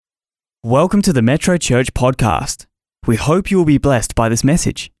Welcome to the Metrochurch podcast. We hope you will be blessed by this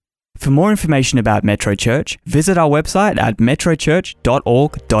message. For more information about Metrochurch, visit our website at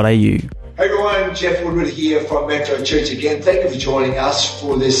metrochurch.org.au. Hey everyone, Geoff Woodward here from Metrochurch again. Thank you for joining us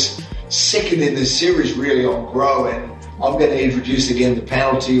for this second in this series really on Grow, and I'm going to introduce again the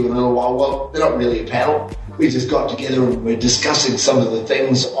panel to you in a little while. Well, they're not really a panel. We just got together and we're discussing some of the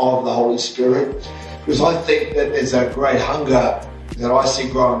things of the Holy Spirit, because I think that there's a great hunger that I see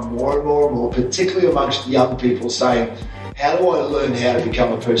growing more and more and more, particularly amongst young people, saying, how do I learn how to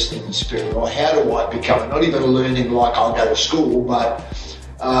become a person in the Spirit? Or how do I become, not even learning like I'll go to school, but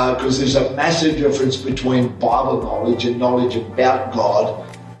because there's a massive difference between Bible knowledge and knowledge about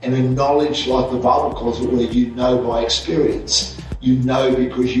God and a knowledge like the Bible calls it, where you know by experience. You know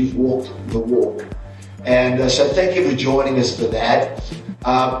because you've walked the walk. And so thank you for joining us for that.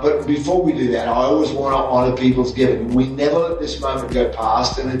 But before we do that, I always want to honour people's giving. We never let this moment go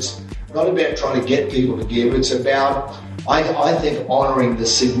past, and it's not about trying to get people to give. It's about, I think, honouring the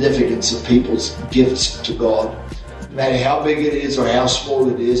significance of people's gifts to God. No matter how big it is or how small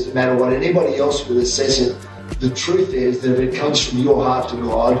it is, no matter what anybody else would assess it, the truth is that if it comes from your heart to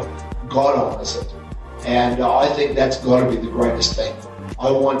God, God honours it. And I think that's got to be the greatest thing.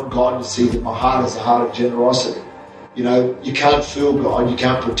 I want God to see that my heart is a heart of generosity. You know, you can't fool God, you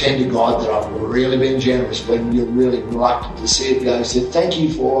can't pretend to God that I've really been generous when you're really reluctant to see it go. So thank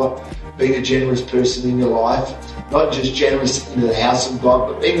you for being a generous person in your life, not just generous in the house of God,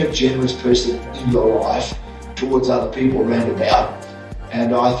 but being a generous person in your life towards other people around about.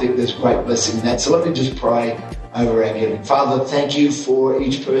 And I think there's great blessing in that. So let me just pray over our giving. Father, thank you for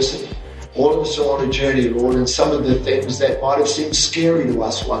each person. All of us are on a journey, Lord, and some of the things that might have seemed scary to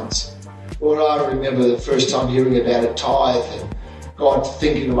us once. Lord, I remember the first time hearing about a tithe and God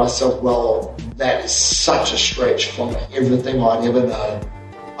thinking to myself, well, that is such a stretch from everything I'd ever known.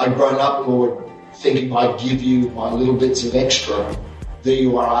 I'd grown up, Lord, thinking I'd give you my little bits of extra. There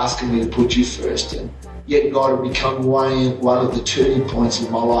you are asking me to put you first. And yet God had become one of the turning points of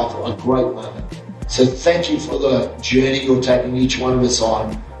my life, a great moment. So thank you for the journey you're taking each one of us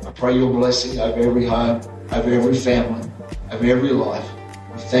on. I pray your blessing over every home, over every family, over every life.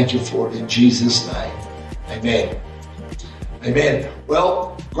 We thank you for it in Jesus' name. Amen. Amen.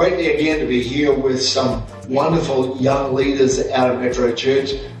 Well, greatly again to be here with some wonderful young leaders out of Metro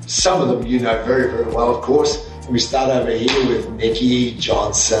Church. Some of them you know very, very well, of course. We start over here with Nikki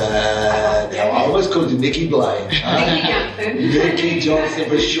Johnson. Now, I almost called you Nikki Blaine. Nikki Johnson. Nikki Johnson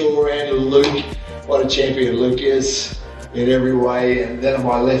for sure, and Luke. What a champion Luke is in every way. And then on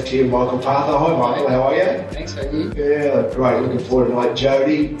my left here, Michael Parther. Hi, Michael. How are you? Thanks, how are you? Yeah, great. Looking forward tonight.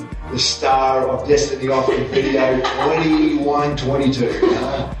 Jody, the star of Destiny Offering Video 2122.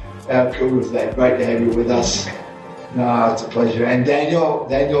 How cool is that? Great to have you with us. No, it's a pleasure. And Daniel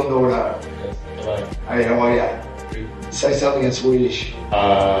Nordo. Hello. Hey, how are you? Say something in Swedish.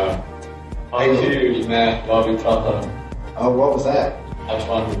 I'm kul med vad vi pratar om. Oh, what was that? Have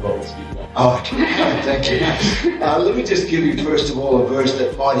fun with what we speak about. Oh, thank you. Let me just give you, first of all, a verse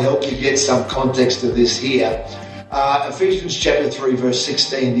that might help you get some context of this here. Ephesians chapter 3, verse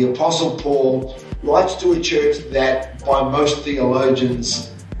 16. The Apostle Paul writes to a church that, by most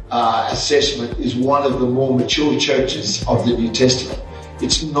theologians' assessment, is one of the more mature churches of the New Testament.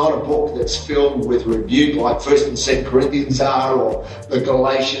 It's not a book that's filled with rebuke like 1st and 2nd Corinthians are, or the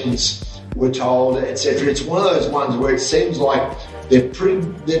Galatians were told, etc. It's one of those ones where it seems like they're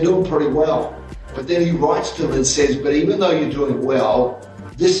doing pretty well. But then he writes to them and says, but even though you're doing well,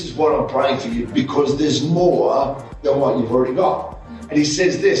 this is what I'm praying for you, because there's more than what you've already got. And he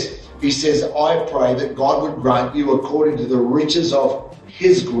says this, he says, I pray that God would grant you, according to the riches of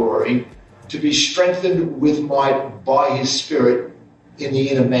his glory, to be strengthened with might by his Spirit in the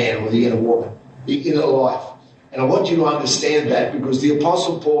inner man or the inner woman, the inner life. And I want you to understand that, because the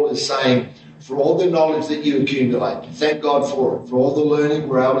Apostle Paul is saying, for all the knowledge that you accumulate, thank God for it, for all the learning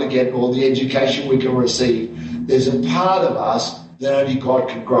we're able to get, all the education we can receive, there's a part of us that only God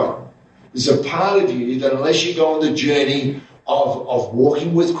can grow. There's a part of you that unless you go on the journey of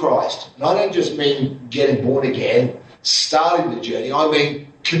walking with Christ, and I don't just mean getting born again, starting the journey, I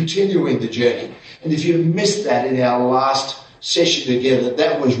mean continuing the journey. And if you missed that in our last session together,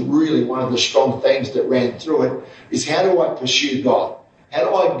 that was really one of the strong things that ran through it, is how do I pursue God? How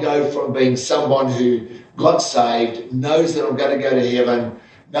do I go from being someone who got saved, knows that I'm going to go to heaven,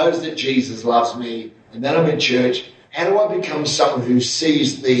 knows that Jesus loves me, and then I'm in church? How do I become someone who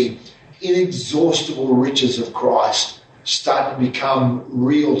sees the inexhaustible riches of Christ start to become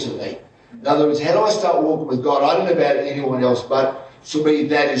real to me? In other words, how do I start walking with God? I don't know about anyone else, but for me,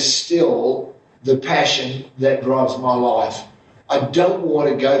 that is still the passion that drives my life. I don't want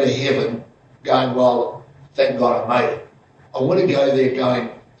to go to heaven going, well, thank God I made it. I want to go there going,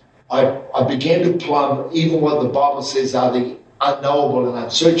 I began to plumb even what the Bible says are the unknowable and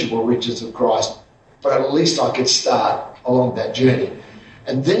unsearchable riches of Christ, but at least I could start along that journey.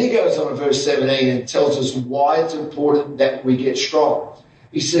 And then he goes on in verse 17 and tells us why it's important that we get strong.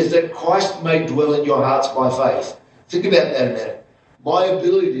 He says that Christ may dwell in your hearts by faith. Think about that a minute. My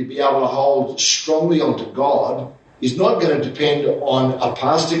ability to be able to hold strongly onto God is not going to depend on a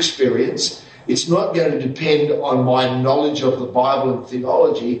past experience. It's not going to depend on my knowledge of the Bible and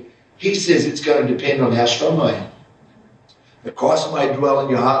theology. He says it's going to depend on how strong I am. That Christ may dwell in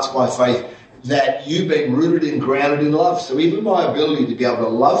your hearts by faith, that you've been rooted and grounded in love. So even my ability to be able to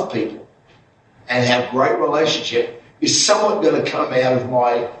love people and have great relationship is somewhat going to come out of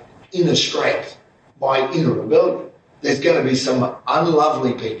my inner strength, my inner ability. There's going to be some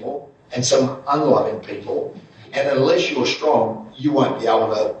unlovely people and some unloving people, and unless you're strong, you won't be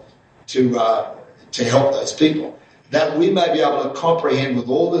able to help those people. That we may be able to comprehend with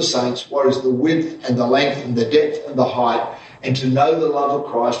all the saints what is the width and the length and the depth and the height, and to know the love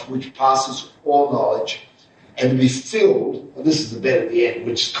of Christ which passes all knowledge, and to be filled, and this is the bit at the end,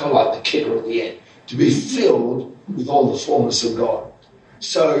 which is kind of like the kicker at the end, to be filled with all the fullness of God.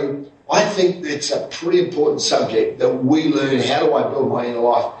 So I think it's a pretty important subject that we learn, how do I build my inner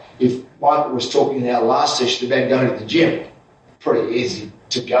life? If Michael was talking in our last session about going to the gym, pretty easy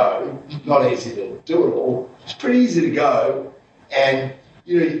to go, not easy to do it all. It's pretty easy to go, and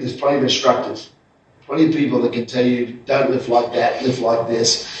there's plenty of instructors, plenty of people that can tell you, don't live like that, live like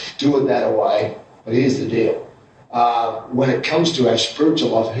this, do it that way. But here's the deal. When it comes to our spiritual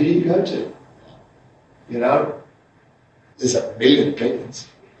life, who do you go to? There's a million opinions.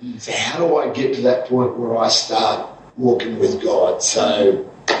 So how do I get to that point where I start walking with God? So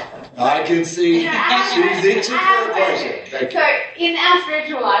I can see she's itching for a question. So in our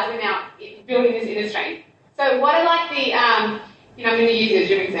spiritual lives, we're now building this inner strength. So what are like the, I'm going to use a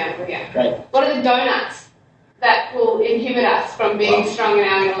gym example here. Great. What are the donuts that will inhibit us from being strong in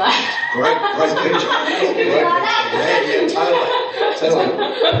our inner life? Great picture. Totally.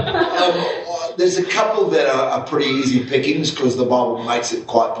 There's a couple that are pretty easy pickings because the Bible makes it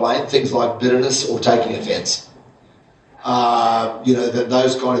quite plain. Things like bitterness or taking offence. That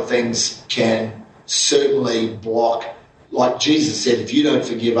those kind of things can certainly block. Like Jesus said, if you don't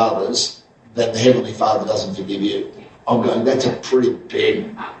forgive others, then the Heavenly Father doesn't forgive you. I'm going, that's a pretty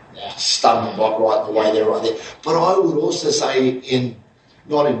big stumbling block right in the way there, right there. But I would also say,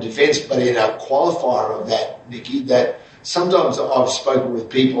 not in defence, but in a qualifier of that, Nikki, that sometimes I've spoken with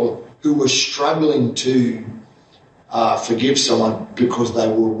people who were struggling to forgive someone because they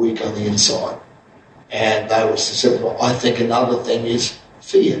were weak on the inside and they were susceptible. I think another thing is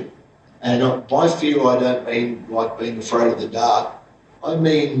fear. And by fear, I don't mean like being afraid of the dark. I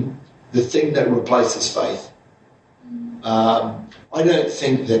mean the thing that replaces faith. I don't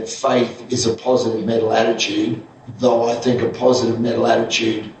think that faith is a positive mental attitude, though I think a positive mental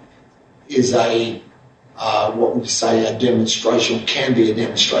attitude is a demonstration, can be a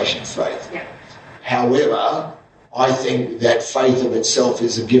demonstration of faith. Yeah. However, I think that faith of itself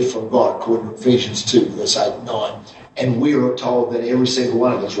is a gift from God, according to Ephesians 2, verse 8 and 9. And we are told that every single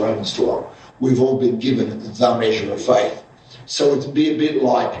one of us, Romans 12, we've all been given the measure of faith. So it'd be a bit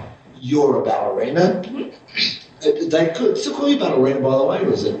like you're a ballerina. Mm-hmm. They could still call you ballerina, by the way,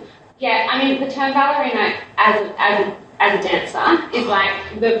 or is it? Yeah, I mean, the term ballerina as a dancer is like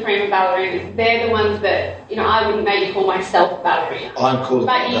the prima ballerinas. They're the ones that, I wouldn't maybe call myself a ballerina. I'm calling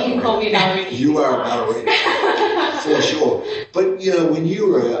But you can call me a ballerina. You are a ballerina, for sure. But, when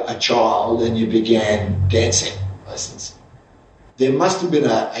you were a child and you began dancing lessons, there must have been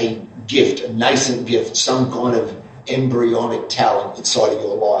a gift, a nascent gift, some kind of embryonic talent inside of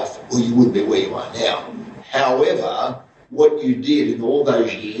your life, or you wouldn't be where you are now. However, what you did in all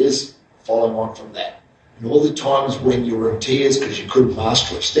those years, following on from that, and all the times when you were in tears because you couldn't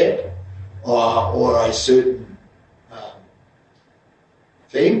master a step or a certain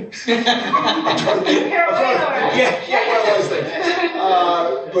thing. I'm trying to think. One of those things.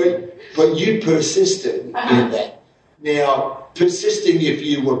 But you persisted in that. Now, persisting if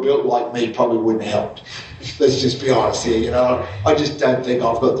you were built like me probably wouldn't have helped. Let's just be honest here. I just don't think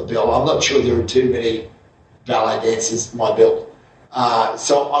I've got the build. I'm not sure there are too many ballet dancers my build.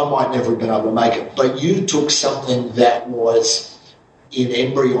 So I might never have been able to make it. But you took something that was in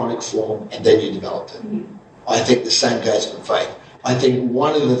embryonic form and then you developed it. Mm-hmm. I think the same goes for faith. I think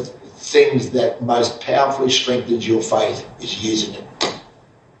one of the things that most powerfully strengthens your faith is using it.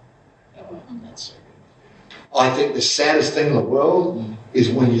 That's so good. I think the saddest thing in the world is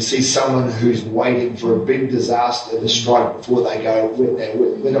when you see someone who's waiting for a big disaster to strike before they go,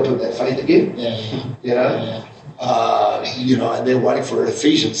 we're not put that faith again. You know? And they're waiting for it.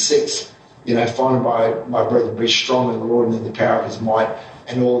 Ephesians 6, find my brethren, be strong in the Lord and in the power of his might,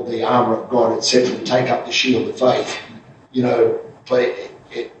 and all the armour of God, etc. Take up the shield of faith,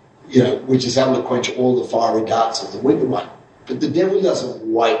 which is able to quench all the fiery darts of the wicked one. But the devil doesn't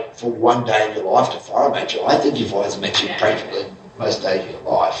wait for one day in your life to fire at you. I think he fires at you practically most days of your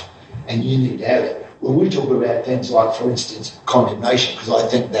life, and you need to have it. When we talk about things like, for instance, condemnation, because I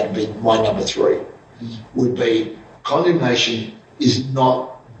think that would be my number 3, would be condemnation is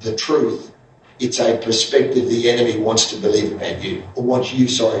not the truth. It's a perspective the enemy wants to believe about you, or wants you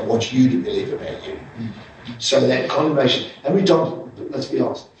to believe about you. So that condemnation, how many times, let's be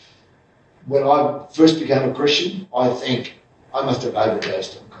honest, when I first became a Christian, I think I must have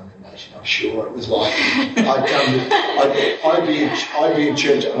overdosed on condemnation. I'm sure it was like I'd be in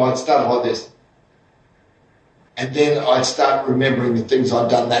church and I'd start like this, and then I'd start remembering the things I'd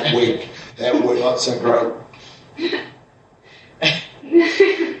done that week that were not so great.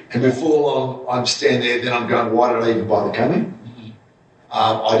 And before long, I'm standing there. Then I'm going, why did I even bother coming?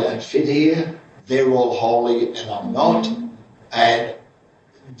 I don't fit here. They're all holy and I'm not, and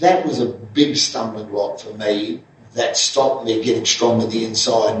that was a big stumbling block for me that stopped me getting strong on the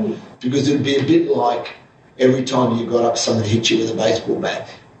inside, because it would be a bit like every time you got up, someone hit you with a baseball bat.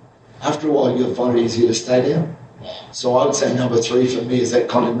 After a while, you'll find it easier to stay down. So I would say number 3 for me is that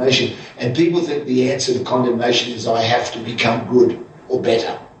condemnation. And people think the answer to condemnation is I have to become good or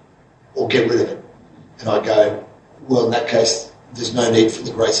better or get rid of it. And I go, well, in that case, there's no need for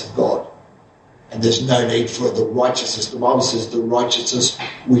the grace of God. And there's no need for the righteousness. The Bible says the righteousness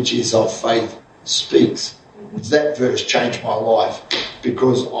which is of faith speaks. That verse changed my life,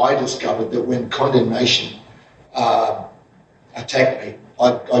 because I discovered that when condemnation attacked me,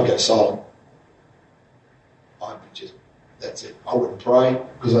 I'd go silent. That's it. I wouldn't pray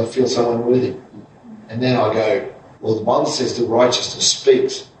because I feel so unworthy. And then I go, well, the Bible says the righteousness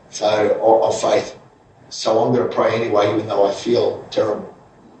speaks, of faith. So I'm going to pray anyway, even though I feel terrible.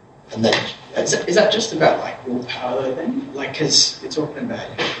 And then... Is that just about like willpower though then? Like, because you're talking about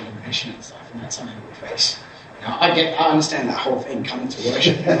condemnation and stuff, and that's something we face. I understand that whole thing coming to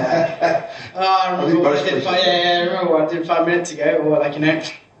worship. I remember what I did 5 minutes ago, or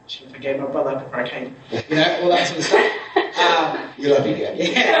should have forgave my brother before I came. All that sort of stuff. You love your game.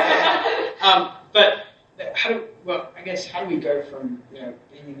 Yeah. But how do we go from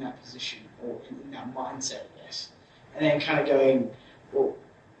being in that position or in that mindset, I guess, and then kind of going, well,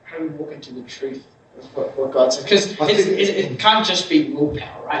 how do we walk into the truth of what God said? Because it can't just be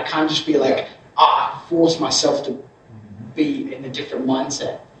willpower, right? It can't just be like, force myself to be in a different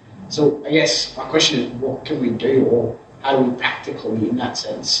mindset. So I guess my question is, what can we do, or how do we practically, in that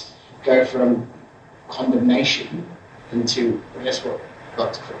sense, go from condemnation into, I guess, what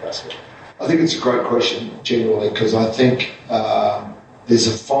God's called us with? I think it's a great question, genuinely, because I think there's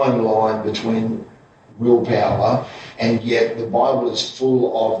a fine line between willpower, and yet the Bible is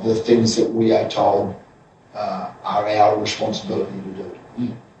full of the things that we are told are our responsibility to do.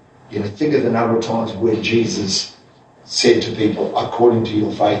 Think of the number of times where Jesus said to people, according to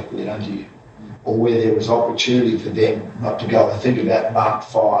your faith be it unto you, or where there was opportunity for them not to go. I think about Mark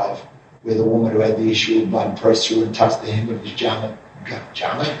 5, where the woman who had the issue of blood pressed through and touched the hem of his garment. His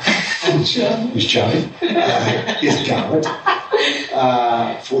garment.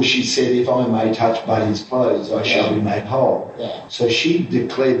 For she said, if I may touch but his clothes, I shall be made whole. Yeah. So she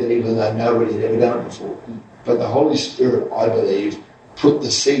declared that even though nobody had ever done it before. But the Holy Spirit, I believe, put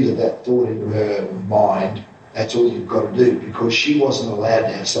the seed of that thought into her mind. That's all you've got to do, because she wasn't allowed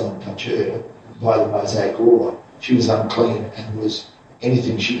to have someone touch her by the Mosaic law. She was unclean, and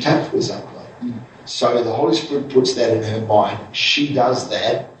anything she touched was unclean. So the Holy Spirit puts that in her mind. She does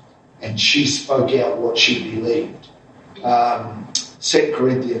that, and she spoke out what she believed. 2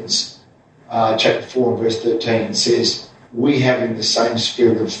 Corinthians chapter 4 and verse 13 says, we having the same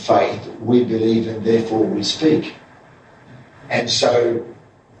spirit of faith, we believe and therefore we speak. And so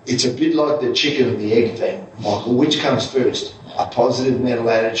it's a bit like the chicken and the egg thing, Michael. Which comes first? A positive mental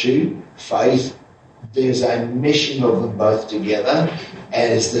attitude, faith. There's a meshing of them both together,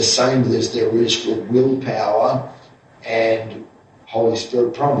 and it's the same as there is for willpower and Holy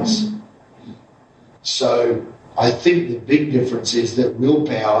Spirit promise. So I think the big difference is that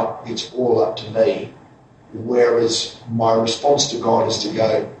willpower, it's all up to me, whereas my response to God is to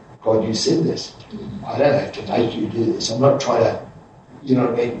go, God, you said this. I don't have to make you do this. I'm not trying to, you know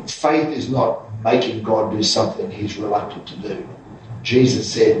what I mean? Faith is not making God do something he's reluctant to do.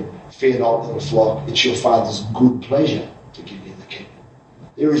 Jesus said, "Fear not, little flock, it's your Father's good pleasure to give you the kingdom."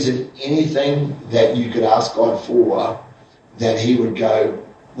 There isn't anything that you could ask God for that he would go,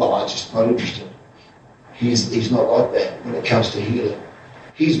 "Well, I'm just not interested." He's not like that when it comes to healing.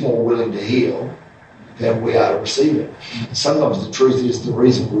 He's more willing to heal than we are to receive it. Sometimes the truth is the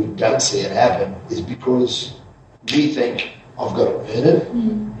reason we don't see it happen is because we think, "I've got to earn it.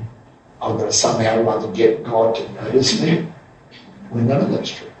 I've got to somehow or other get God to notice me." When none of that's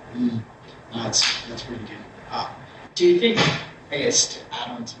true. No, that's really good. Do you think, I guess, to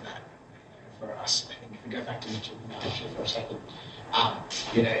add on to that, for us, I think if we go back to mentality for a second,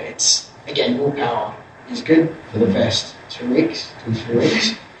 it's, again, willpower is good for the first 2 weeks, 2 to 3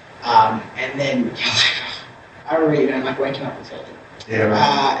 weeks, and then you're like, I really don't like waking up with it. Yeah,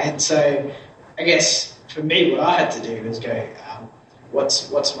 right. And so, I guess, for me, what I had to do was go,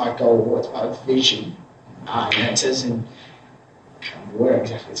 what's my goal, what's my vision? It says in, I can't remember where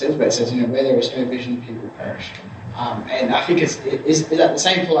exactly it says, but it says, where there is no vision, people perish. And I think is that the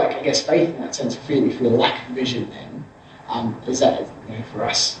same for, like, I guess, faith in that sense? If we lack vision, then is that, for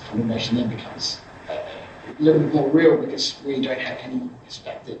us, condemnation then becomes a little bit more real because we don't have any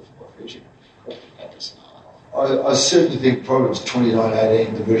perspective or vision or purpose in our life. I certainly think Proverbs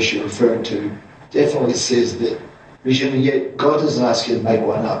 29:18, the verse you're referring to, definitely says that vision, and yet God doesn't ask you to make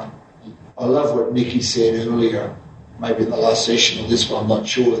one up. I love what Nikki said earlier, maybe in the last session or this one, I'm not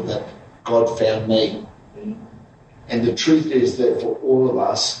sure, that God found me. And the truth is that for all of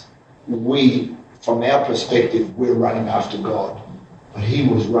us, we, from our perspective, we're running after God. But he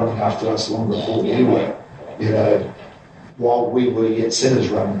was running after us long before we were. While we were yet sinners,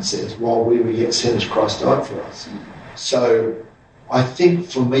 Romans says, while we were yet sinners, Christ died for us. So I think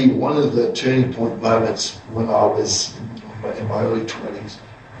for me, one of the turning point moments when I was in my early 20s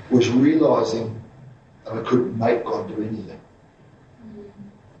was realising that I couldn't make God do anything.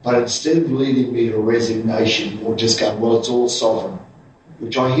 But instead of leading me to resignation or just going, well, it's all sovereign,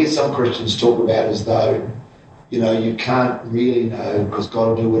 which I hear some Christians talk about as though, you can't really know because God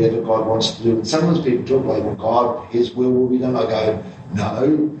will do whatever God wants to do. And sometimes people talk like, well, God, his will be done. I go,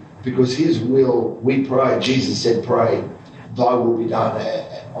 no, because his will, we pray. Jesus said, pray, thy will be done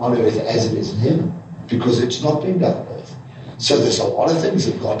on earth as it is in heaven, because it's not been done on earth. So there's a lot of things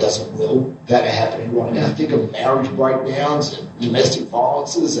that God doesn't will that are happening right now. Think of marriage breakdowns and domestic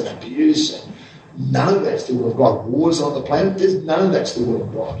violences and abuse, and none of that's the will of God. Wars on the planet, none of that's the will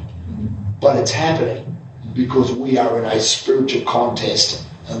of God. But it's happening because we are in a spiritual contest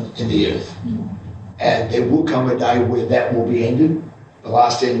in the earth. And there will come a day where that will be ended. The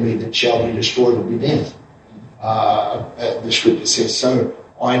last enemy that shall be destroyed will be death. The scripture says. So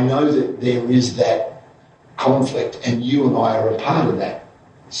I know that there is that conflict, and you and I are a part of that.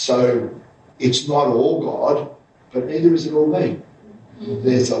 So it's not all God, but neither is it all me.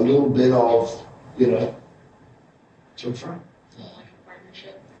 There's a little bit of, to and fro. Like a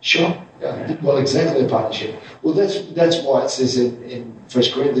partnership. Sure. Yeah. Well, exactly a partnership. Well, that's why it says in 1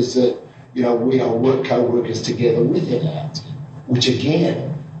 Corinthians that, we are co-workers together with him. Which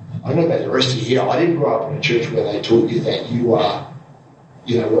again, I don't know about the rest of you here, I didn't grow up in a church where they taught you that you are,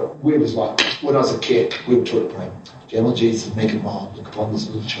 we was like, when I was a kid, we were taught to pray, gentle Jesus, make it mild, look upon this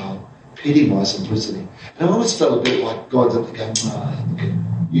little child, pity my simplicity. And I always felt a bit like God's up there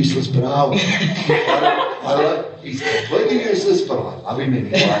going, useless, but he's completely useless, but I love him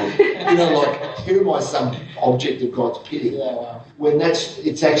anyway. Who am I, some object of God's pity? When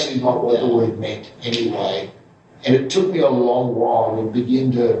it's actually not what the word meant anyway. And it took me a long while to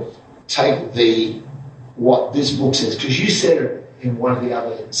begin to take what this book says, because you said it in one of the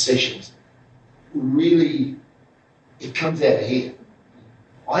other sessions, really, it comes out of here.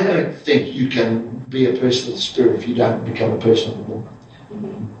 I don't think you can be a person of the Spirit if you don't become a person of the book.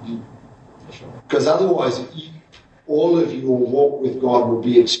 Because otherwise, all of your walk with God will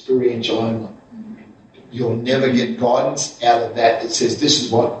be experiential only. You'll never get guidance out of that. It says, this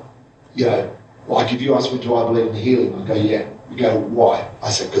is what, like if you ask me, do I believe in healing? I go, yeah. You go, why? I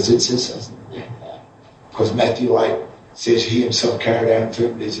say, because it says so. Because Matthew 8 says he himself carried our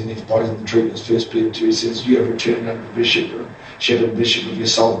infirmities in his body and the treatments. 1 Peter 2 says, you have returned unto the shepherd and bishop of your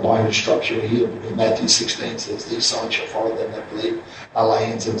soul, by whose stripes you are healed. And Matthew 16 says, these signs shall follow them that believe. I lay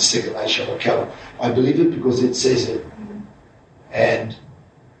hands on the sick and they shall recover. I believe it because it says it. And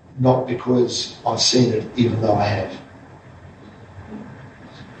not because I've seen it, even though I have.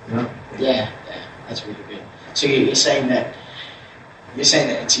 Yeah, that's really good. So you're saying that it's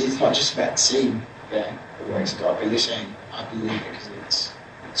not just about seeing the works of God, but you're saying I believe it because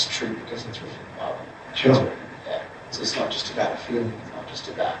it's true, because it's written in the Bible. Sure. So it's not just about a feeling, it's not just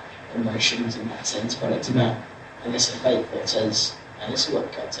about emotions in that sense, but it's about, I guess, a faith that says, and this is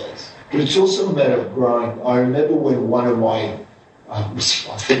what God says. But it's also a matter of growing. I remember when one of my, I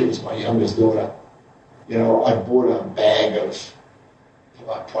think it was my youngest daughter, you know, I bought a bag of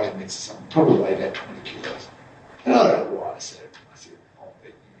potty mix or something, probably weighed about 20 kilos. And I don't know why I said, I'll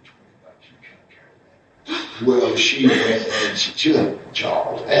bet you $20, you can't carry that. Well, she went and she was a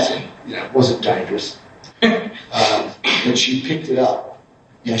child, you know, it wasn't dangerous. And she picked it up.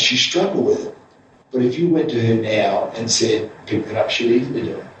 You know, she struggled with it. But if you went to her now and said, pick it up, she'd easily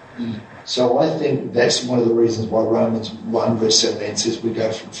do it. So I think that's one of the reasons why Romans 1 verse 17 says we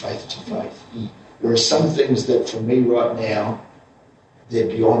go from faith to faith. There are some things that for me right now, they're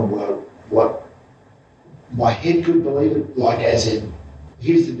beyond what my head could believe it, like as in,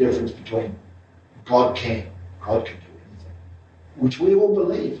 here's the difference between God can do anything, which we all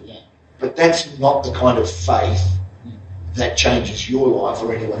believe. Yeah. But that's not the kind of faith that changes your life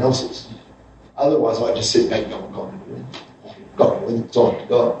or anyone else's. Otherwise, I just sit back and go, God can do anything. God can do anything. It's on to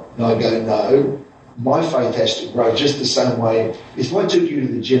God. And I go, no, my faith has to grow just the same way. If I took you to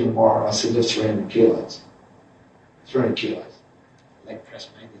the gym tomorrow and I said, lift 300 kilos. 300 kilos. Leg press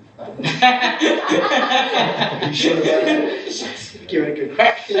maybe. Are you sure about that? Give it a good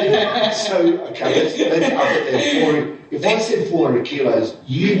crack. So, okay, let's up it there. If I said 400 kilos,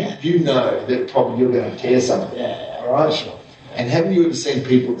 you know that probably you're going to tear something. Yeah. All right? Sure. And haven't you ever seen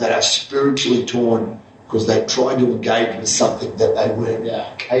people that are spiritually torn because they tried to engage with something that they weren't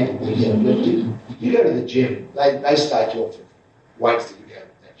capable of lifting? You go to the gym, they start you off with weights that you go,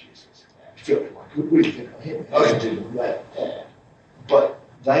 that's useless. You feel like, what do you think I am? I can do that. Yeah. But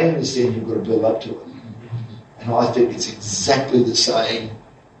they understand you've got to build up to it. And I think it's exactly the same.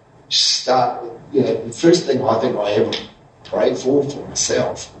 Start with, you know, the first thing I think I ever prayed for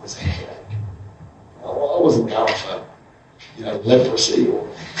myself was a headache. I wasn't going for, you know, leprosy or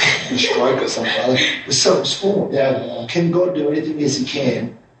a stroke or something like that. It was something small. Now, can God do anything? Yes, He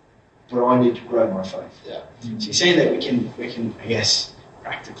can. But I need to grow my faith. Yeah. So you're saying that we can, I guess,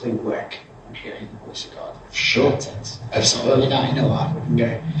 practically work on hearing the voice of God. Sure. In that sense. Absolutely. You know, in our life we can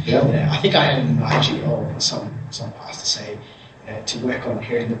go. Yeah. I think I had an analogy or some pastor say, to work on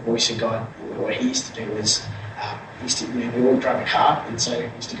hearing the voice of God, what he used to do was, he used to, you know, we all drive a car, and so he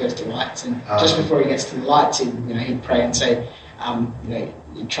used to go to the lights, and just before he gets to the lights, he'd pray and say,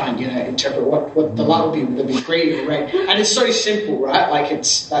 you try and, interpret what the light would be. Would it be green or red? And it's so simple, right? Like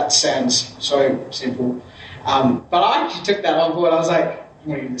that sounds so simple. But I actually took that on board. I was like, I'm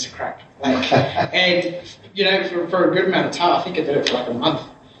going to give this a crack. And, for a good amount of time, I think I did it for like a month.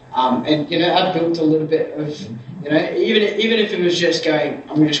 And, I built a little bit of, even if it was just going,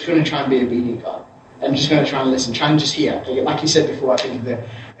 I'm just going to try and be obedient, God. I'm just going to try and listen, try and just hear. Like you said before, I think of the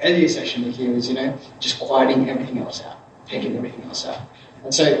earlier session with you was, just quieting everything else out, taking everything else out.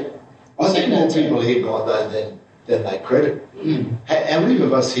 And so I think more people hear God though than they credit. How many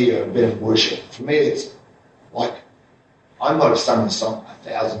of us here have been in worship? For me, it's like I might have sung the song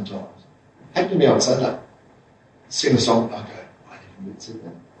 1,000 times. Happened to me on Sunday. Sing a song and I go, I never even said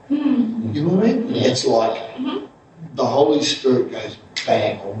that. You know what I mean? Yeah. It's like the Holy Spirit goes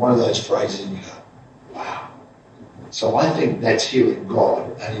bang on one of those phrases and you go, wow. So I think that's hearing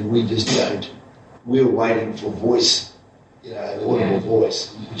God, and we just don't. We're waiting for voice, the audible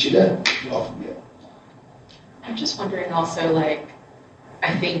voice, but you don't often get. I'm just wondering also,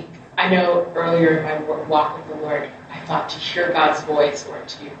 I know earlier in my walk with the Lord, I thought to hear God's voice or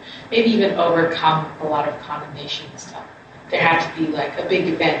to maybe even overcome a lot of condemnation and stuff, there had to be like a big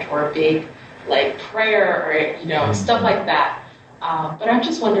event or a big prayer or, stuff like that. But I'm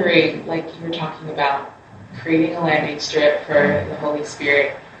just wondering, like you were talking about creating a landing strip for the Holy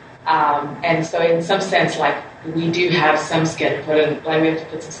Spirit. And so in some sense, we do have some skin to put in, we have to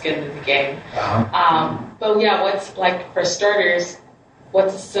put some skin in the game. But yeah, what's for starters,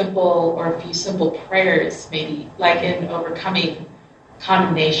 what's a simple or a few simple prayers, maybe in overcoming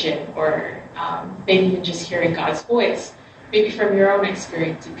condemnation or maybe even just hearing God's voice, maybe from your own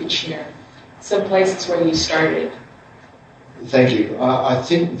experience you could share some places where you started. Thank you. I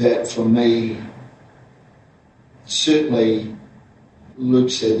think that for me, certainly Luke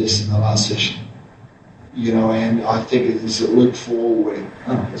said this in the last session, and I think it is at Luke 4 where,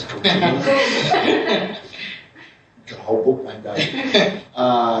 that's cool. Got a whole book named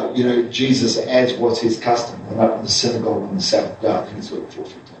after Jesus, as was his custom, went up to the synagogue on the Sabbath day. I think it's Luke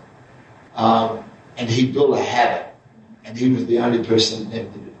 4:15. And he built a habit, and he was the only person that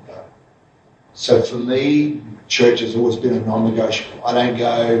never needed to go. So for me, church has always been a non-negotiable. I don't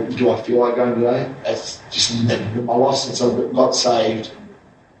go, do I feel like going today? That's just never been my life since I got saved.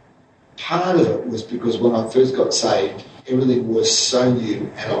 Part of it was because when I first got saved, everything was so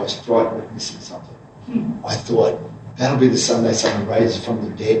new and I was frightened of missing something. I thought, that'll be the Sunday someone raises from the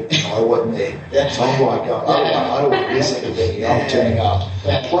dead, and I wasn't there. So I'm like, I don't want to miss anything. I'm turning up.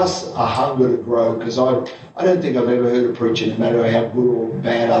 Plus a hunger to grow, because I don't think I've ever heard a preacher, no matter how good or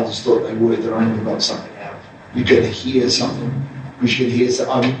bad others thought they were, that I only got something out of it. You're going to hear something. You should hear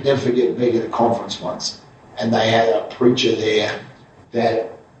something. I'll never forget being at a conference once, and they had a preacher there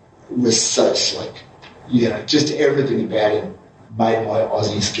that was so slick. You know, just everything about him made my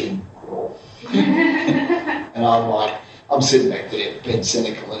Aussie skin crawl. And I'm like, I'm sitting back there being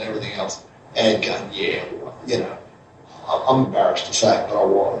cynical and everything else, and going, yeah, you know, I'm embarrassed to say it, but I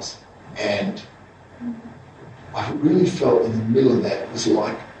was. And I really felt in the middle of that, it was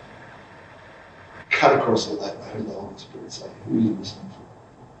like, cut across all that, I heard the Holy Spirit say, who are you listening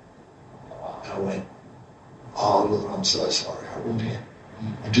for? And I went, oh, Lord, I'm so sorry, I repent.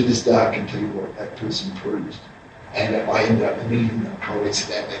 And to this day, I can tell you what that person proves. And I ended up meeting them, probably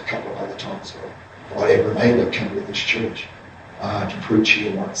sat there a couple of other times, or whatever, and they ended up coming to this church to preach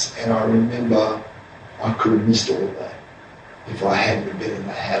here once. And I remember I could have missed all of that if I hadn't been in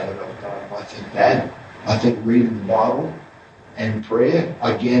the habit of going, I think reading the Bible and prayer,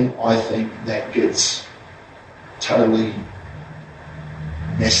 again, I think that gets totally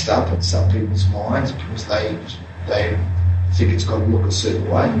messed up in some people's minds because they think it's got to look a certain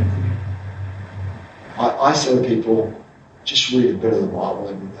way. I say to people, just read a bit of the Bible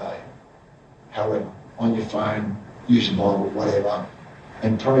every day. However, on your phone, use the Bible, whatever,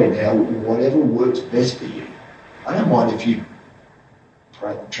 and pray now, whatever works best for you. I don't mind if you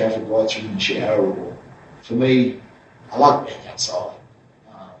pray the traffic lights or in the shower, or for me, I like being outside.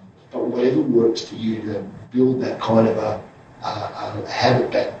 But whatever works for you to build that kind of a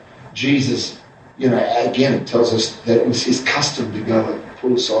habit that Jesus, you know, again, it tells us that it was his custom to go and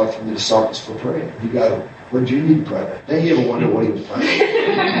pull aside from the disciples for prayer. You go, what do you need to pray about? Don't you ever wonder what he was praying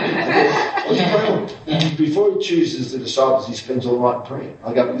about? What's he praying? Before he chooses the disciples, he spends all night praying.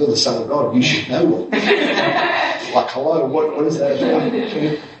 I go, you're the Son of God, you should know what. Like, hello, what is that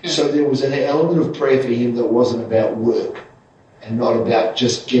about? So there was an element of prayer for him that wasn't about work and not about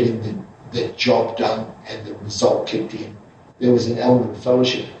just getting the job done and the result kicked in. There was an element of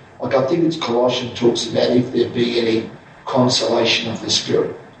fellowship. Like, I think it's Colossians talks about if there be any consolation of the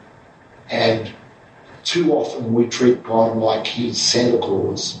Spirit. And too often we treat God like he's Santa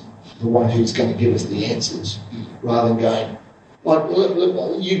Claus, the one who's going to give us the answers, rather than going, like,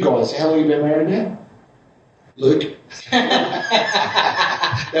 look, you guys, how long have you been married now? Luke?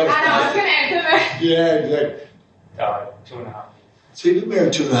 That was I was going to answer that. Yeah, exactly. 2.5 years. So you've been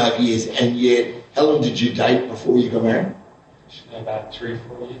married 2.5 years, and yet, how long did you date before you got married? About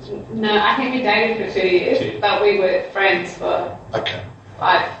 3-4 years. No, I think we dated for 2 years, but we were friends for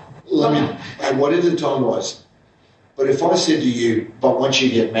 5. And whatever the time was, but if I said to you, but once you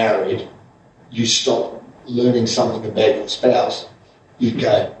get married, you stop learning something about your spouse, you'd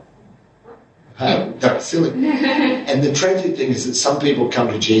go, oh, that's silly. And the tragic thing is that some people come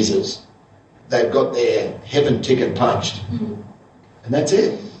to Jesus, they've got their heaven ticket punched, and that's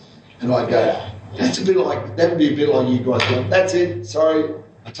it. And I go, that would be a bit like you guys going, that's it, sorry,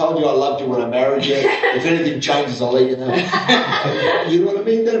 I told you I loved you when I married you. If anything changes, I'll let you know. You know what I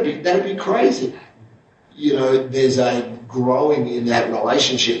mean? That'd be crazy. You know, there's a growing in that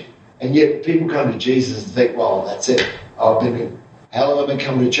relationship, and yet people come to Jesus and think, well, that's it. How long have I been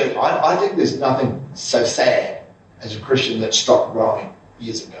coming to church? I think there's nothing so sad as a Christian that stopped growing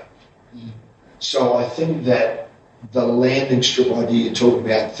years ago. So I think that the landing strip idea you talk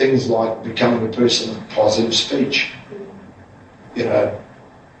about, things like becoming a person of positive speech, you know,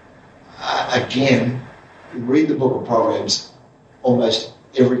 again, read the book of Proverbs, almost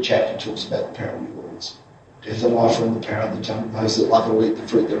every chapter talks about the power of your words. Death and life are in the power of the tongue. Those that love will eat the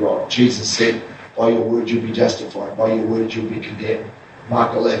fruit thereof. Jesus said, by your words you'll be justified, by your words you'll be condemned.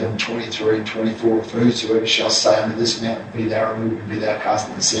 Mark 11, 23, 24, for whosoever shall say unto this mountain, be thou removed and be thou cast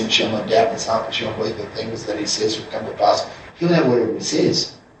into the sea, shall not doubt in his heart, but shall believe the things that he says will come to pass. He'll have whatever he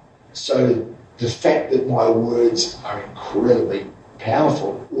says. So the fact that my words are incredibly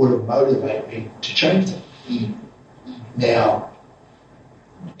powerful ought to motivate me to change them. Now,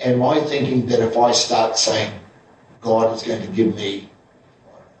 am I thinking that if I start saying God is going to give me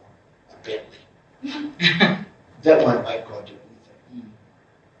a Bentley, that won't make God do anything?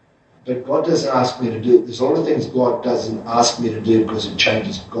 But God doesn't ask me to do it. There's a lot of things God doesn't ask me to do because it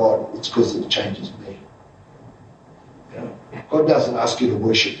changes God. It's because it changes me. You know? God doesn't ask you to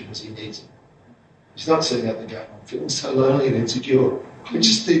worship because he needs it. He's not sitting out there going, I'm feeling so lonely and insecure. I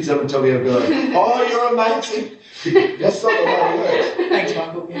just need someone to tell me, I'm going, oh, you're amazing. That's not the way it works. Thanks,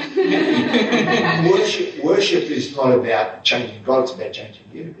 Michael. Yeah. Worship is not about changing God, it's about changing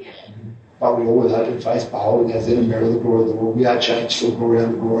you. Yeah. But we all with open face, beholding as in a mirror the glory of the Lord. We are changed to glory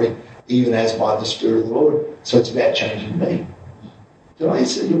under glory, even as by the Spirit of the Lord. So it's about changing me. Did I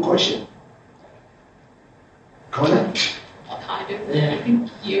answer your question? Kind of? Kind of. I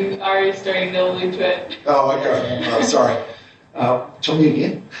think you are starting to allude to it. Oh, okay. Oh, sorry. Tell me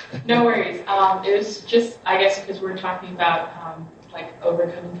again. No worries. It was just, I guess, because we're talking about like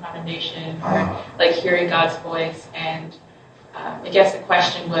overcoming condemnation or like hearing God's voice, and I guess the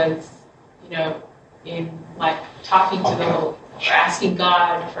question was, you know, in like talking to the Lord or asking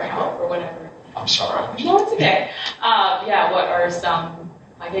God for help or whatever. I'm sorry. No, it's okay. Yeah, what are some,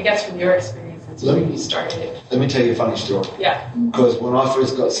 like, I guess from your experiences when you started? Let me tell you a funny story. Yeah. Because when I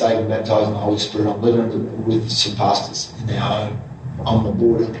first got saved and baptised in the Holy Spirit, I'm living with some pastors in their home on the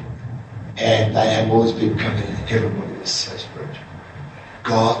border, and they have all these people coming in, and everybody was so spiritual.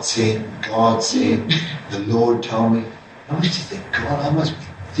 God said, the Lord told me. I used to think, God, I must be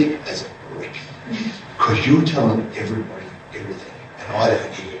thick as a brick, because you're telling everybody everything, and I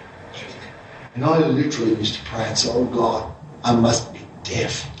don't hear anything. And I literally used to pray and say, oh God, I must be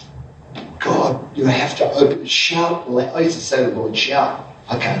deaf. God, you have to shout. I used to say to the Lord, shout,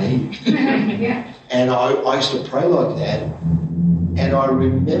 I can't hear you. Yeah. And I used to pray like that. And I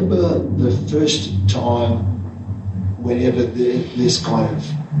remember the first time whenever this kind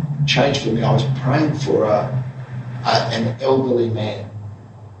of changed for me, I was praying for an elderly man.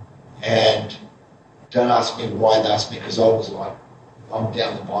 And don't ask me why they asked me, because I was like, I'm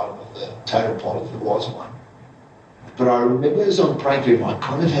down the bottom of the total pot if there was one. But I remember as I'm praying for him, I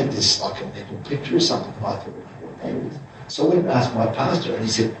kind of had this like a mental picture or something. And I thought, what that is? So I went and asked my pastor, and he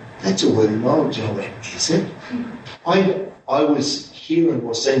said, that's a word of knowledge. And I went, is it? I was hearing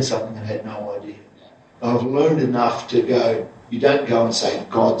or seeing something and had no idea. I've learned enough to go, you don't go and say,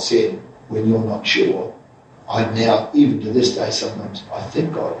 God said, when you're not sure. I now, even to this day, sometimes I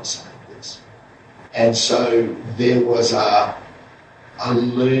think God was saying this. And so there was a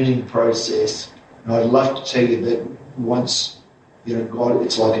learning process. And I'd love to tell you that once, you know, God,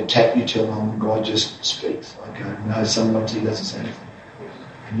 it's like a tap you turn on and God just speaks. I go, no, sometimes he doesn't say anything.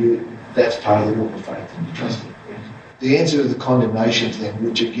 And that's part of the walk of faith, and you trust him. The answer to the condemnation thing,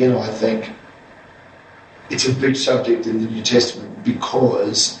 which again I think it's a big subject in the New Testament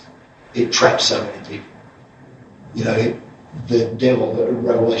because it traps so many people. You know, the devil,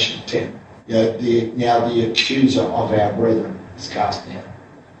 Revelation 10, you know, now the accuser of our brethren is cast down.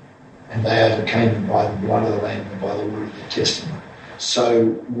 And they overcame him by the blood of the Lamb and by the word of the testimony. So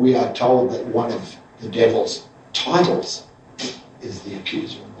we are told that one of the devil's titles is the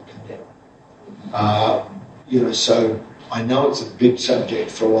accuser and the condemner. You know, so I know it's a big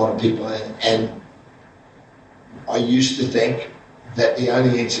subject for a lot of people, and I used to think that the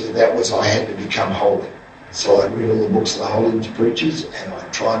only answer to that was I had to become holy. So I'd read all the books of the holy preachers, and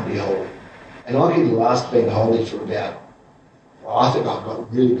I'd try and be holy. And I could last being holy for about, well, I think I've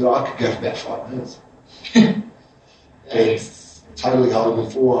got really good. I could go for about 5 minutes. Yes. Totally holy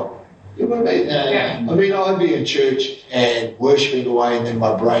before. You know what I mean? Yeah. I mean, I'd be in church and worshipping away, and then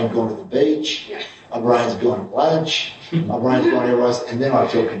my brain gone to the beach. Yeah. My brain's gone to lunch. My brain's gone everywhere else, and then I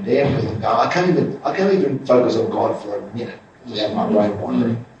feel condemned because I'm going, I can't even focus on God for a minute without my brain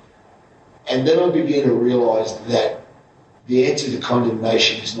wandering. And then I begin to realise that the answer to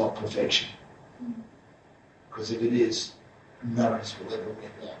condemnation is not perfection, because if it is, none of us will ever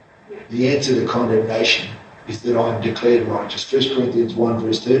win that. The answer to condemnation is that I am declared righteous. 1 Corinthians 1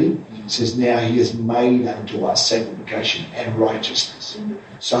 verse 30 says, now he has made unto us sanctification and righteousness.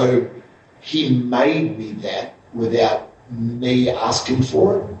 So he made me that without me asking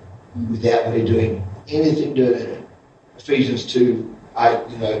for it, without me doing anything to earn it. Ephesians 2, 8,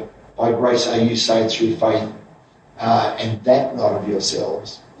 you know, by grace are you saved through faith, and that not of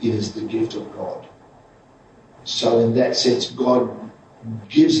yourselves, it is the gift of God. So in that sense, God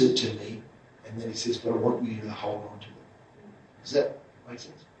gives it to me, and then he says, but I want you to hold on to it. Does that make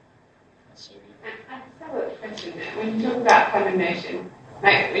sense? I just have a question there. When you talk about condemnation,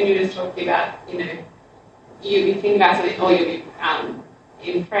 like when you were just talking about, you know, you think about something, or you'll be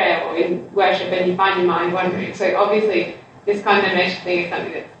in prayer or in worship, and you find your mind wandering. So obviously, this condemnation thing is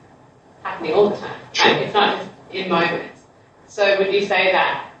something that's happening all the time. Right? It's not just in moments. So would you say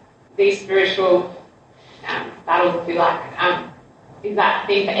that these spiritual battles, if you like, is that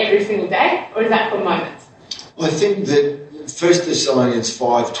thing for every single day, or is that for moments? I think that 1 Thessalonians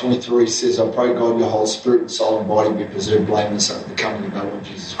 5:23 says, I pray God your whole spirit and soul and body be preserved blameless unto the coming of our Lord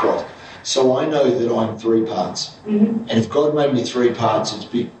Jesus Christ. So I know that I'm 3 parts. And if God made me 3 parts, it's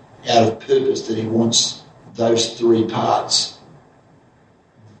out of purpose that he wants those three parts,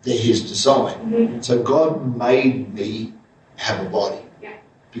 they're his design. So God made me have a body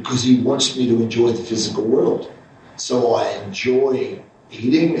because he wants me to enjoy the physical world. So I enjoy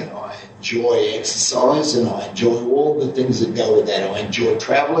eating and I enjoy exercise and I enjoy all the things that go with that. I enjoy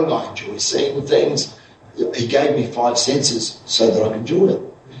traveling, I enjoy seeing things. He gave me 5 senses so that I can enjoy it.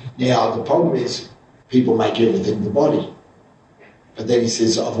 Now, the problem is people make everything the body. But then he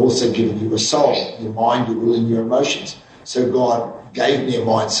says, I've also given you a soul, your mind, your will, and your emotions. So God gave me a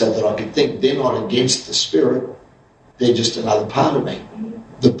mind so that I could think. They're not against the spirit. They're just another part of me.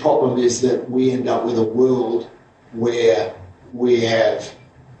 The problem is that we end up with a world where we have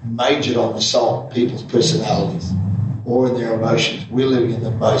majored on the soul, people's personalities, or in their emotions. We're living in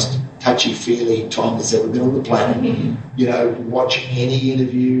the most touchy-feely time that's ever been on the planet. You know, watch any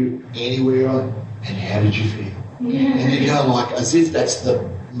interview anywhere, and how did you feel? And you go like, as if that's the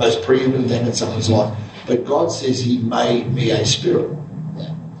most preeminent thing in someone's life. But God says he made me a spirit.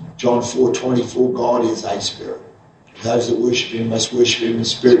 John 4:24, God is a spirit. Those that worship him must worship him in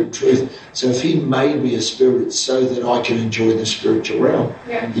spirit and truth. So if he made me a spirit, it's so that I can enjoy the spiritual realm.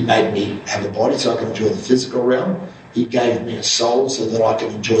 He made me have a body so I can enjoy the physical realm. He gave me a soul so that I can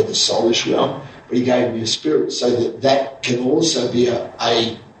enjoy the soulish realm. But he gave me a spirit so that that can also be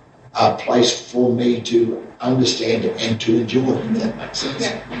a place for me to understand and to enjoy, if that makes sense.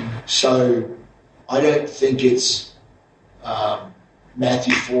 So I don't think it's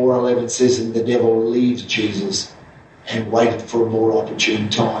Matthew 4:11 says, and the devil leaves Jesus and waited for a more opportune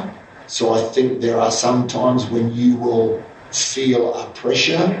time. So I think there are some times when you will feel a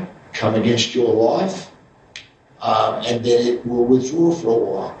pressure come against your life, and then it will withdraw for a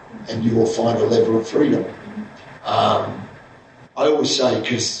while, and you will find a level of freedom. I always say,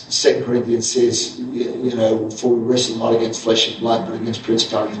 because 2 Corinthians says, you know, for we wrestle not against flesh and blood, but against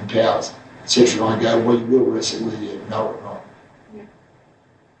principalities and powers, etc. And I go, well, you will wrestle with you. No, or not.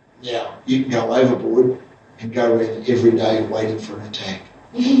 Now, you can go overboard and go in every day waiting for an attack.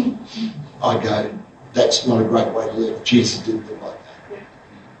 I go, that's not a great way to live. Jesus didn't live like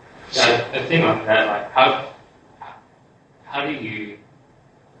that. The thing on that, like, how do you,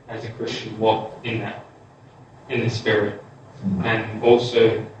 as a Christian, walk in the spirit? And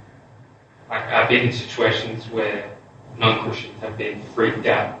also, like, I've been in situations where non-Christians have been freaked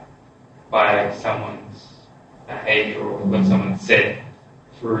out by someone's behaviour or what someone said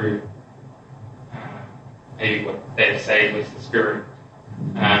through maybe what they say was the spirit.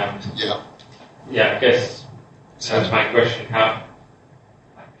 I guess that's my question. How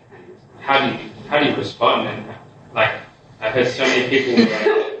do you respond? And like, I've heard so many people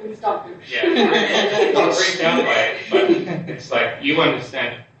not freaked out by it, but it's like you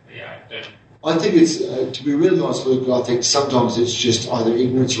understand. I think it's to be really honest with you, I think sometimes it's just either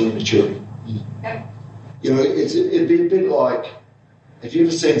ignorance or immaturity. You know, it'd be a bit like, have you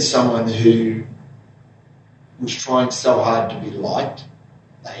ever seen someone who was trying so hard to be liked,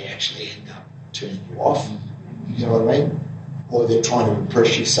 they actually end up turning you off? You know what I mean? Or they're trying to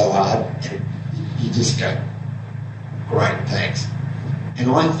impress you so hard, and you just go, great, thanks. And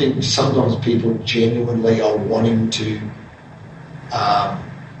I think sometimes people genuinely are wanting to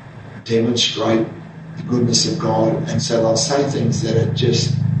demonstrate the goodness of God, and so they'll say things that are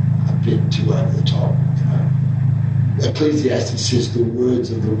just a bit too over the top. You know, Ecclesiastes says the words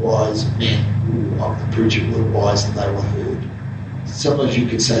of the wise men of the preacher were wise and they were heard. Sometimes you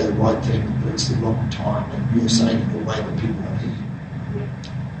could say the right thing, but it's the wrong time, and you're saying it in a way that people won't hear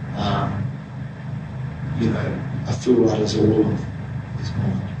you. You know, a fool utters all of his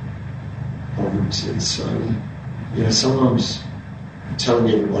mind, Proverbs says. So, you know, sometimes telling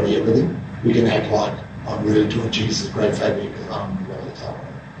everybody everything, we can act like I'm really doing Jesus a great favour because I'm really tough.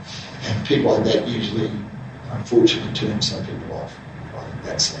 And people like that usually, unfortunately, turn some people off. I think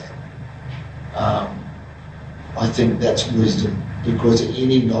that's sad. I think that's wisdom, because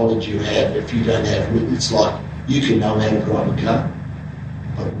any knowledge you have, if you don't have it, it's like you can know how to drive a car,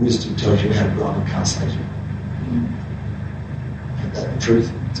 but wisdom tells you how to drive a car safely. Isn't that the truth?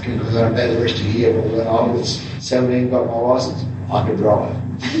 It's going to learn about the rest of the year. Well, when I was 17, got my licence, I could drive.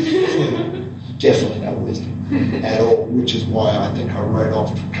 Definitely no wisdom at all, which is why I think I wrote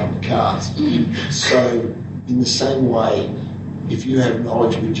off to come to cars. So, in the same way, if you have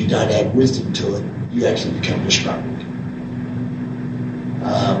knowledge but you don't add wisdom to it, you actually become disrupted.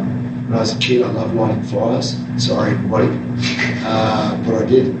 When I was a kid, I loved lighting fires. Sorry, everybody. But I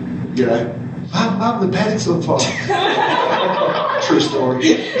did. You know, Mum, the paddock's on fire. True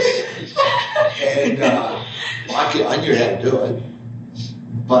story. And I knew how to do it,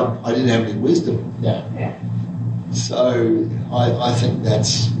 but I didn't have any wisdom. So I think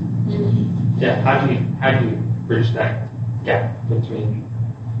that's how do you bridge that gap between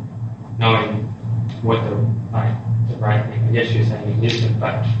knowing what the right thing? I guess you're saying it isn't,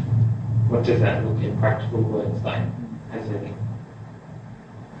 but what does that look in practical words like?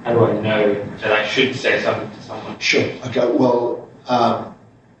 How do I know that I should say something to someone? Sure. Okay. Well,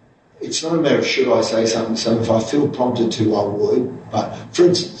 it's not a matter of should I say something. So if I feel prompted to, I would. But for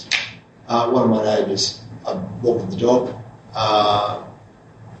instance, one of my neighbours, I'm walking the dog,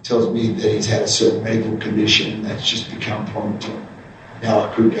 tells me that he's had a certain medical condition that's just become prominent to him. Now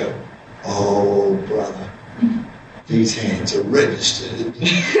I could go, oh brother, these hands are registered in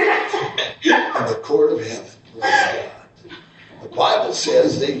the court of heaven. The Bible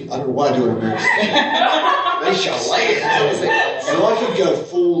says I don't know why I do it in American. They shall lay hands. And I could go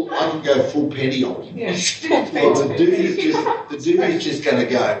full penny on him. Well, the dude is just going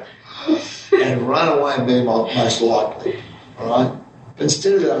to go and run away and be most likely. All right. But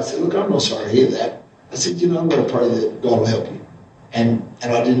instead of that, I said, look, I'm not sorry to hear that. I said, I'm going to pray that God will help you. And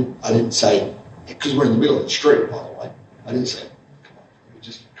I didn't say, because we're in the middle of the street, by the way. I didn't say, come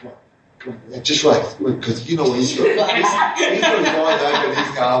on, just right, because you know what he's doing. He's got his mind open,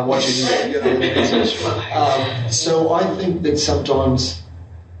 he's going, watching you. So I think that sometimes,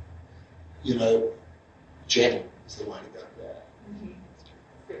 gentle is the way to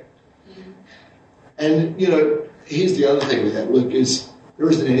go. And, here's the other thing with that, Luke, is there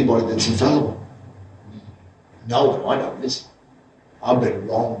isn't anybody that's infallible. No one, I know this. I've been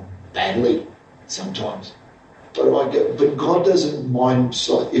wrong badly sometimes. But God doesn't mind.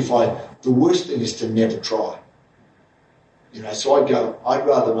 So the worst thing is to never try. So I'd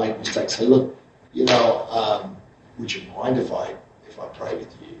rather make mistakes. Say, look, would you mind if I pray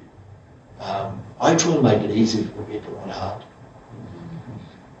with you? I try to make it easy for people on hard.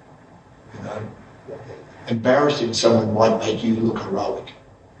 Embarrassing someone might make you look heroic,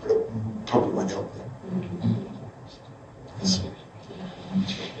 but it probably won't help them.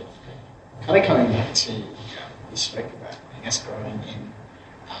 Kind of coming back to you spoke about, I guess, growing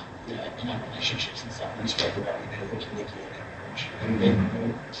in our relationships and stuff. You spoke about looking at Nikki and then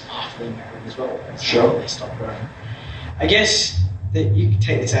after they're married as well. Sure. They stop growing. I guess that you could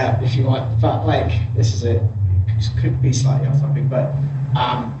take this out if you want, but this could be slightly off topic, but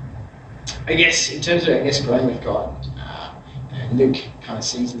I guess in terms of growing with God, Luke kind of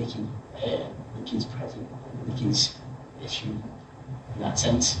sees Nikki there, Nikki's present, Nikki's issue in that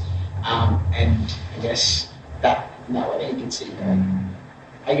sense, and I guess that in that way you can see her.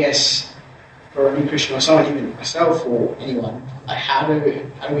 I guess for a new Christian or someone, even myself or anyone, how do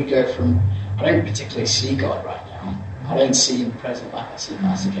we go from I don't particularly see God right now. I don't see him present like I see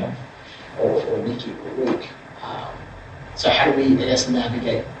Pastor Geoff or Nikki or Luke. So how do we,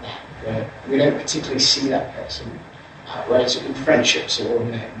 navigate that? Where we don't particularly see that person, whereas in friendships or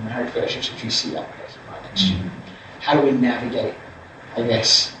in marriage relationships, you see that person right next to you. How do we navigate,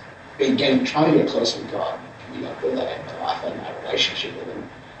 trying to get closer to God, build that in my life and that relationship with him,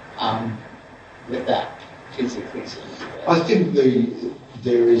 with that physically? I think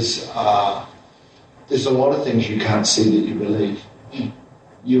there's a lot of things you can't see that you believe.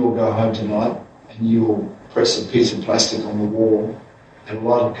 You will go home tonight and you will press a piece of plastic on the wall and a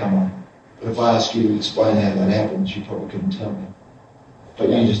light will come on. But if I ask you to explain how that happens, you probably couldn't tell me. But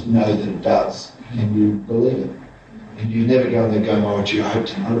you just know that it does and you believe it. And you never go in there going, oh, gee, I hope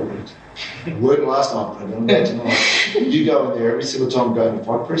tonight it works. It worked last night, but I don't know tonight. You go in there every single time going, if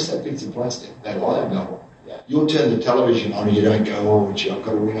I press that piece of plastic, that light will go on. You'll turn the television on and you don't go, oh, gee, I've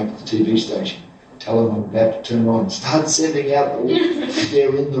got to ring up the TV station. Tell them I'm about to turn it on. Start sending out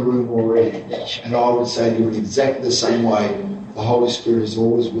they're in the room already. And I would say to you in exactly the same way, the Holy Spirit is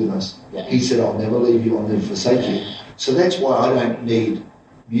always with us. He said, I'll never leave you, I'll never forsake you. So that's why I don't need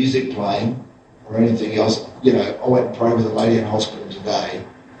music playing or anything else. I went and prayed with a lady in hospital today.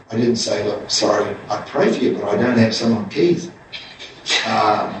 I didn't say, look, sorry, I pray for you, but I don't have some on keys.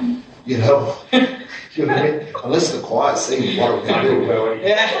 You know what I mean? Unless the choir sings, what are we going to do?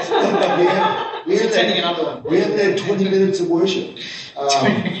 We haven't had 20 minutes of worship.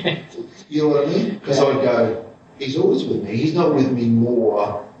 You know what I mean? Because I'd go, he's always with me. He's not with me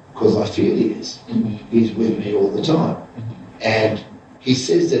more because I feel he is. He's with me all the time. And he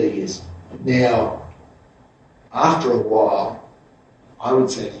says that he is. Now, after a while, I would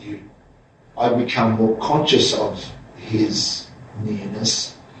say to you, I become more conscious of his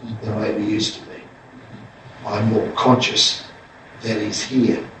nearness than I ever used to be. I'm more conscious that he's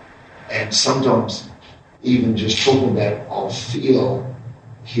here. And sometimes, even just talking about it, I'll feel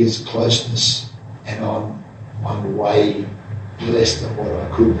his closeness, and I'm way less than what I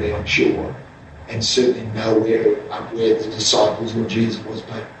could be, I'm sure, and certainly nowhere up where the disciples or Jesus was.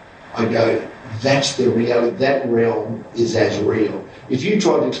 But I go, that's the reality. That realm is as real. If you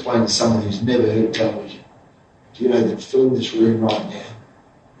try to explain to someone who's never heard television, do you know that filling this room right now,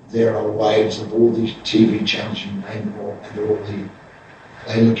 there are waves of all these TV channels, you name them all, and they're all here.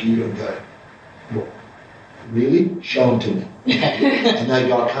 They look at you and go, what? Really? Show them to me. And they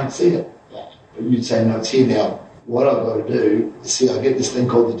go, I can't see it. But you'd say, no, it's here now. What I've got to do is, see, I get this thing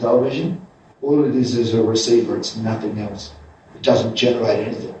called the television. All it is a receiver. It's nothing else. It doesn't generate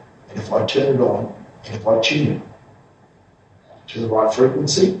anything. And if I turn it on, and if I tune it to the right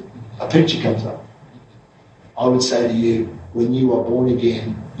frequency, a picture comes up. I would say to you, when you are born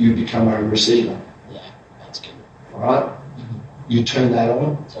again, you become a receiver. Yeah, that's good. All right? Mm-hmm. You turn that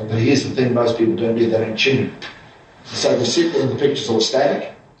on. But here's the thing, most people don't do that in tune. So they sit there and the picture's all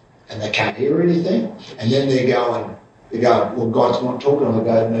static, and they can't hear anything, and then they go, well, God's not talking. I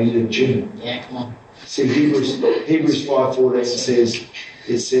go, no, you didn't tune. Yeah, come on. See, Hebrews 5:14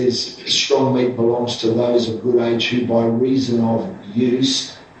 says, strong meat belongs to those of good age who by reason of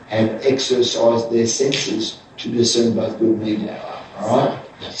use have exercised their senses to discern both good and evil. All right?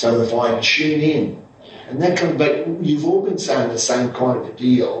 So if I tune in, and that comes back, you've all been saying the same kind of a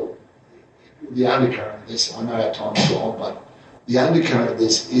deal. The undercurrent of this, I know our time's gone, but the undercurrent of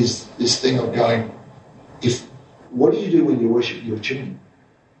this is this thing of going, what do you do when you worship? You're tuning.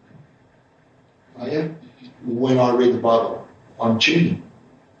 Are you? When I read the Bible, I'm tuning.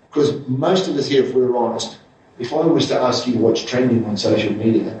 Because most of us here, if we're honest, if I was to ask you what's trending on social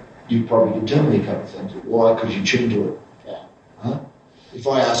media, you probably could tell me a couple of things. Why? Because you tune to it. Yeah. Huh? If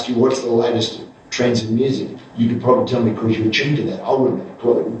I ask you what's the latest trends in music, you could probably tell me because you're tuned to that. I wouldn't have a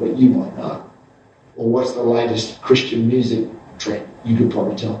clue, but you might know. Or what's the latest Christian music trend? You could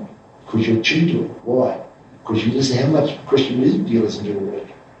probably tell me because you're tuned to it. Why? Because you listen. How much Christian music do you listen to a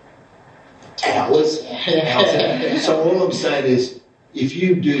week? Hours. So all I'm saying is, if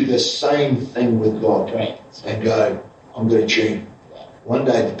you do the same thing with God and go, I'm going to tune, one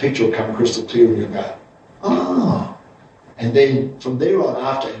day the picture will come crystal clear and you'll go, oh. And then from there on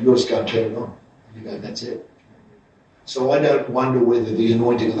after, you'll just go and turn it on. And you go, that's it. So I don't wonder whether the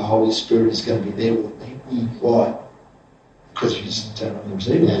anointing of the Holy Spirit is going to be there with me. Why? Because you just turn on the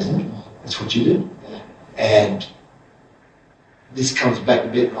receiver, isn't it? That's what you do. And this comes back a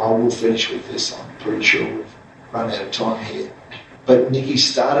bit, and I will finish with this. I'm pretty sure we've run out of time here. But Nikki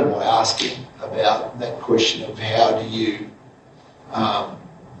started by asking about that question of how do you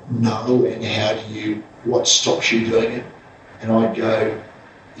know and what stops you doing it? And I go,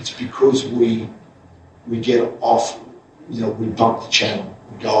 it's because we get off, we bump the channel,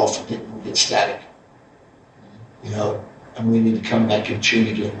 we go off and we get static, and we need to come back and tune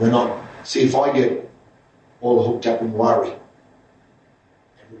again. See, if I get all hooked up in worry,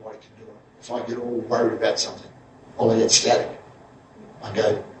 everybody can do it. If I get all worried about something, I get static. I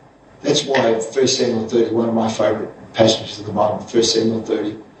go, that's why 1 Samuel 30, one of my favourite passages of the Bible, 1 Samuel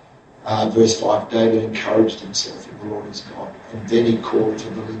 30, verse 5, David encouraged himself in the Lord his God, and then he called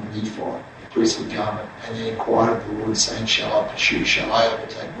for the linen ephod, the priestly garment, and he inquired of the Lord, saying, shall I pursue? Shall I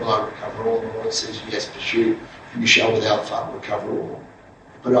overtake? Will I recover all? The Lord says, yes, pursue. You shall without fail recover all.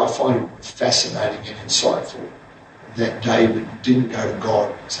 But I find it fascinating and insightful that David didn't go to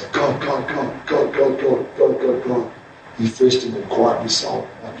God and say, God. He first of all quietly sold,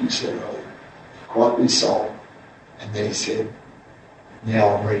 like you said earlier. Quietly sold, and then he said,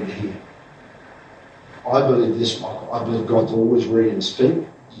 now I'm ready to hear. I believe this, Michael. I believe God's always ready to speak.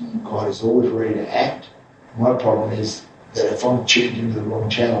 God is always ready to act. My problem is that if I'm tuned into the wrong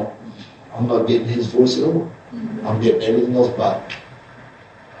channel, I'm not getting his voice at all. I'm getting everything else but.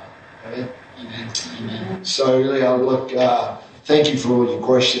 Amen. So, Leo, look, thank you for all your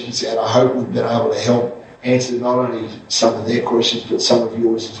questions, and I hope we've been able to help answer not only some of their questions, but some of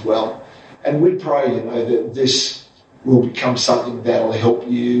yours as well. And we pray, that this will become something that will help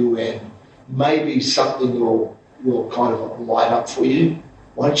you, and maybe something will kind of light up for you.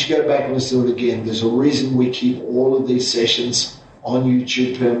 Why don't you go back and listen to it again? There's a reason we keep all of these sessions on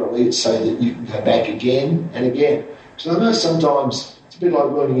YouTube permanently, so that you can go back again and again. Because I know sometimes it's a bit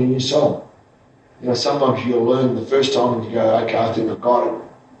like learning a new song. Sometimes you'll learn the first time and you go, okay, I think I've got it.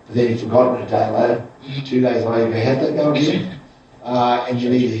 But then you've forgotten it a day later. 2 days later, you go, how'd that go again? And you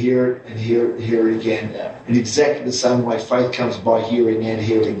need to hear it and hear it again. In exactly the same way, faith comes by hearing and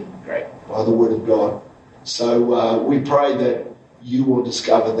hearing by the Word of God. So we pray that you will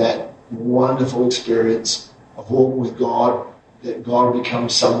discover that wonderful experience of walking with God, that God will become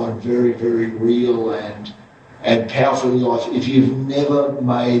someone very, very real and powerful in your life. If you've never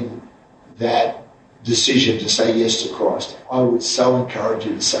made that decision to say yes to Christ, I would so encourage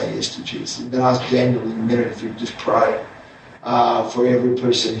you to say yes to Jesus. I'm going to ask Daniel in a minute if you just pray. for every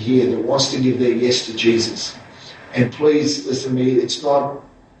person here that wants to give their yes to Jesus. And please listen to me, it's not,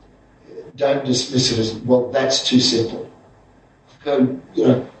 don't dismiss it as, well, that's too simple. When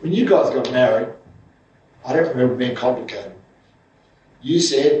you guys got married, I don't remember being complicated. You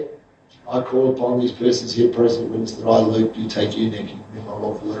said, I call upon these persons here present witness that I, Luke, do take you, Nick, and my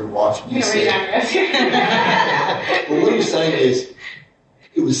lawful little wife. And you said, well, what I'm saying is,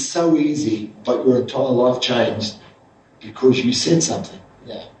 it was so easy, but your entire life changed because you said something.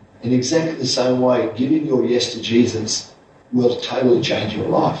 Yeah. In exactly the same way, giving your yes to Jesus will totally change your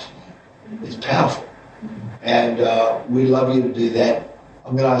life. It's powerful. And we'd love you to do that.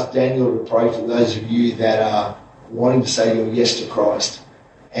 I'm going to ask Daniel to pray for those of you that are wanting to say your yes to Christ.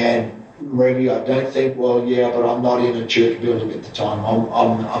 And wherever you are, don't think, well, yeah, but I'm not in a church building at the time.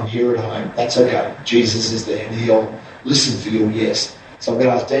 I'm here at home. That's okay. Jesus is there and he'll listen for your yes. So I'm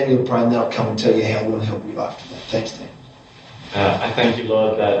going to ask Daniel to pray and then I'll come and tell you how we'll help you after that. Thanks, Dan. I thank you,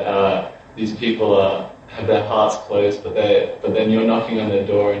 Lord, that these people have their hearts closed, but then you're knocking on their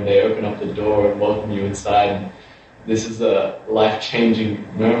door and they open up the door and welcome you inside. And this is a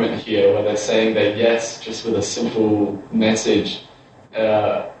life-changing moment here where they're saying their yes just with a simple message,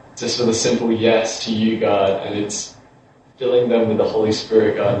 just with a simple yes to you, God, and it's filling them with the Holy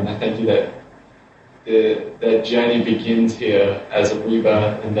Spirit, God. And I thank you that their journey begins here as a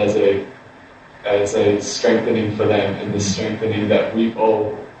rebirth and as a strengthening for them, and the strengthening that we've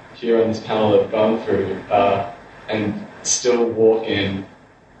all here on this panel have gone through and still walk in.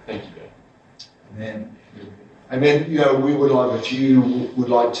 Thank you, God. Amen. Amen. We would like, if you would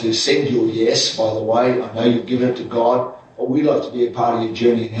like to send your yes, by the way, I know you've given it to God, but we'd love to be a part of your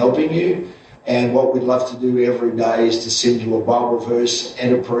journey in helping you. And what we'd love to do every day is to send you a Bible verse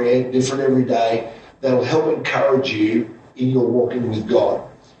and a prayer, different every day, that'll help encourage you in your walking with God.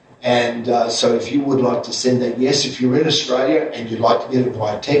 And so if you would like to send that yes, if you're in Australia and you'd like to get it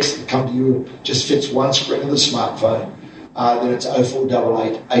via text, it'll come to you, it just fits one screen of the smartphone, then it's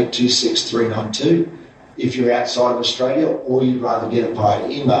 0488 826 392. If you're outside of Australia or you'd rather get it via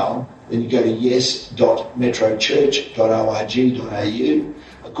email, then you go to yes.metrochurch.org.au.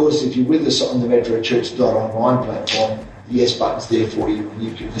 Of course, if you're with us on the metrochurch.online platform, the yes button's there for you and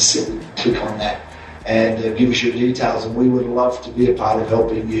you can just simply click on that and give us your details, and we would love to be a part of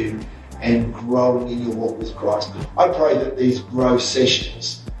helping you and growing in your walk with Christ. I pray that these growth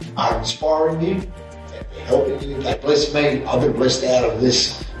sessions are inspiring you, that they're helping you. They bless me. I've been blessed out of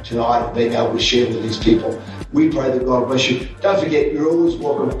this tonight and being able to share with these people. We pray that God bless you. Don't forget, you're always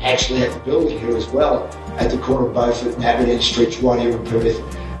welcome actually at the building here as well, at the corner of Beaufort and Aberdeen Streets right here in Perth.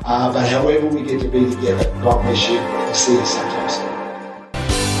 But however we get to be together, God bless you. We'll see you sometimes.